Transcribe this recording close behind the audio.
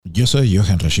Yo soy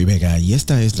Johan Rashi Vega y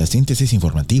esta es la síntesis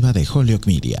informativa de Holyoke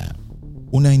Media.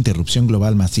 Una interrupción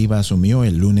global masiva sumió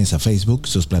el lunes a Facebook,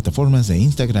 sus plataformas de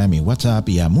Instagram y WhatsApp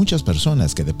y a muchas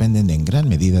personas que dependen en gran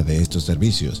medida de estos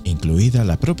servicios, incluida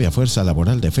la propia fuerza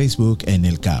laboral de Facebook, en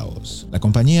el caos. La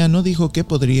compañía no dijo qué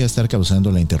podría estar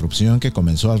causando la interrupción, que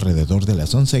comenzó alrededor de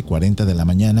las 11:40 de la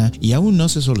mañana y aún no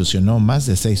se solucionó más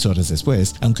de 6 horas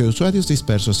después, aunque usuarios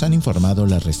dispersos han informado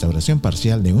la restauración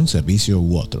parcial de un servicio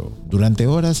u otro. Durante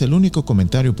horas, el único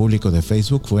comentario público de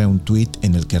Facebook fue un tweet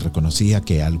en el que reconocía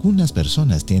que algunas personas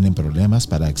tienen problemas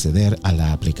para acceder a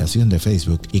la aplicación de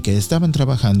Facebook y que estaban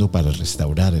trabajando para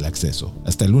restaurar el acceso.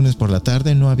 Hasta el lunes por la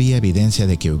tarde no había evidencia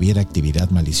de que hubiera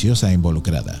actividad maliciosa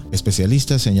involucrada.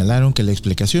 Especialistas señalaron que la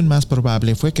explicación más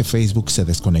probable fue que Facebook se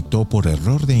desconectó por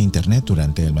error de Internet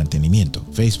durante el mantenimiento.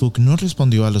 Facebook no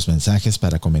respondió a los mensajes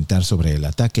para comentar sobre el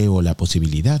ataque o la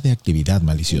posibilidad de actividad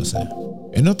maliciosa.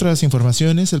 En otras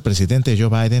informaciones, el presidente Joe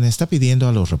Biden está pidiendo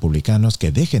a los republicanos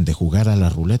que dejen de jugar a la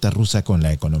ruleta rusa con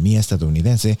la economía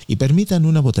estadounidense y permitan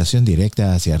una votación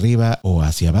directa hacia arriba o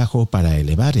hacia abajo para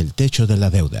elevar el techo de la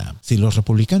deuda. Si los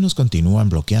republicanos continúan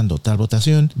bloqueando tal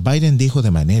votación, Biden dijo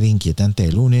de manera inquietante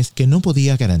el lunes que no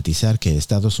podía garantizar que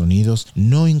Estados Unidos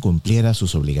no incumpliera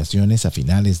sus obligaciones a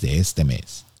finales de este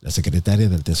mes. La secretaria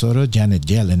del Tesoro, Janet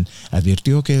Yellen,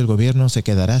 advirtió que el gobierno se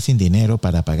quedará sin dinero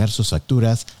para pagar sus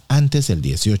facturas antes del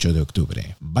 18 de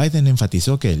octubre. Biden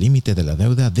enfatizó que el límite de la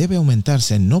deuda debe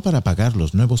aumentarse no para pagar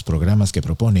los nuevos programas que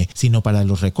propone, sino para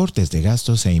los recortes de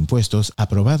gastos e impuestos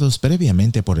aprobados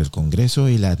previamente por el Congreso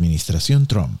y la administración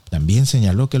Trump. También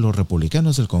señaló que los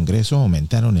republicanos del Congreso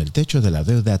aumentaron el techo de la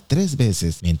deuda 3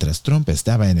 veces mientras Trump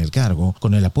estaba en el cargo,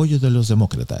 con el apoyo de los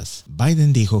demócratas.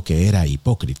 Biden dijo que era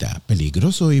hipócrita,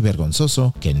 peligroso y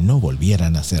vergonzoso que no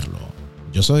volvieran a hacerlo.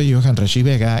 Yo soy Johan Rashi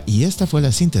Vega y esta fue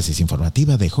la síntesis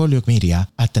informativa de Holyoke Media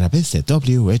a través de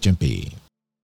WHMP.